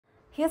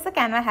Here's a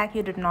Canva hack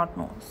you did not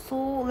know. So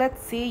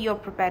let's say you're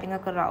preparing a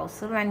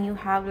carousel and you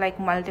have like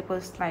multiple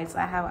slides.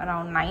 I have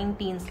around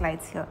 19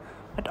 slides here,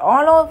 but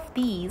all of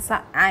these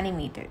are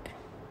animated,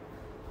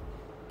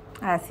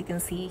 as you can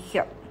see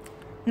here.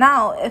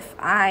 Now if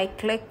I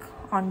click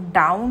on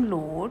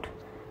download,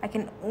 I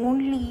can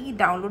only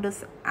download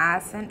this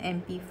as an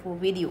MP4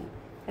 video.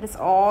 That is,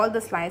 all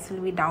the slides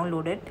will be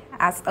downloaded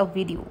as a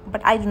video,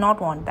 but I do not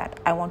want that.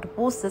 I want to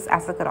post this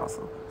as a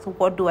carousel. So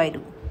what do I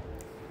do?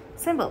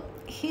 Simple.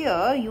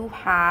 Here you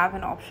have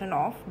an option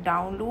of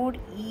download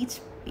each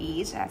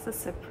page as a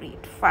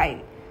separate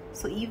file.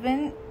 So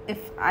even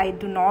if I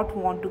do not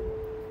want to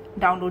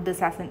download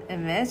this as an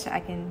image, I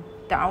can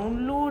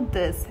download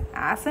this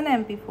as an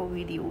MP4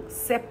 video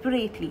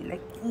separately.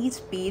 Like each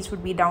page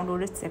would be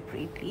downloaded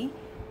separately.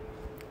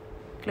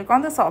 Click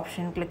on this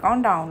option, click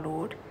on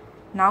download.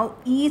 Now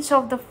each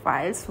of the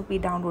files will be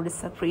downloaded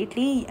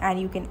separately and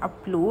you can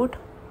upload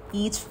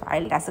each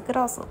file as a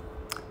carousel.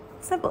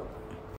 Simple.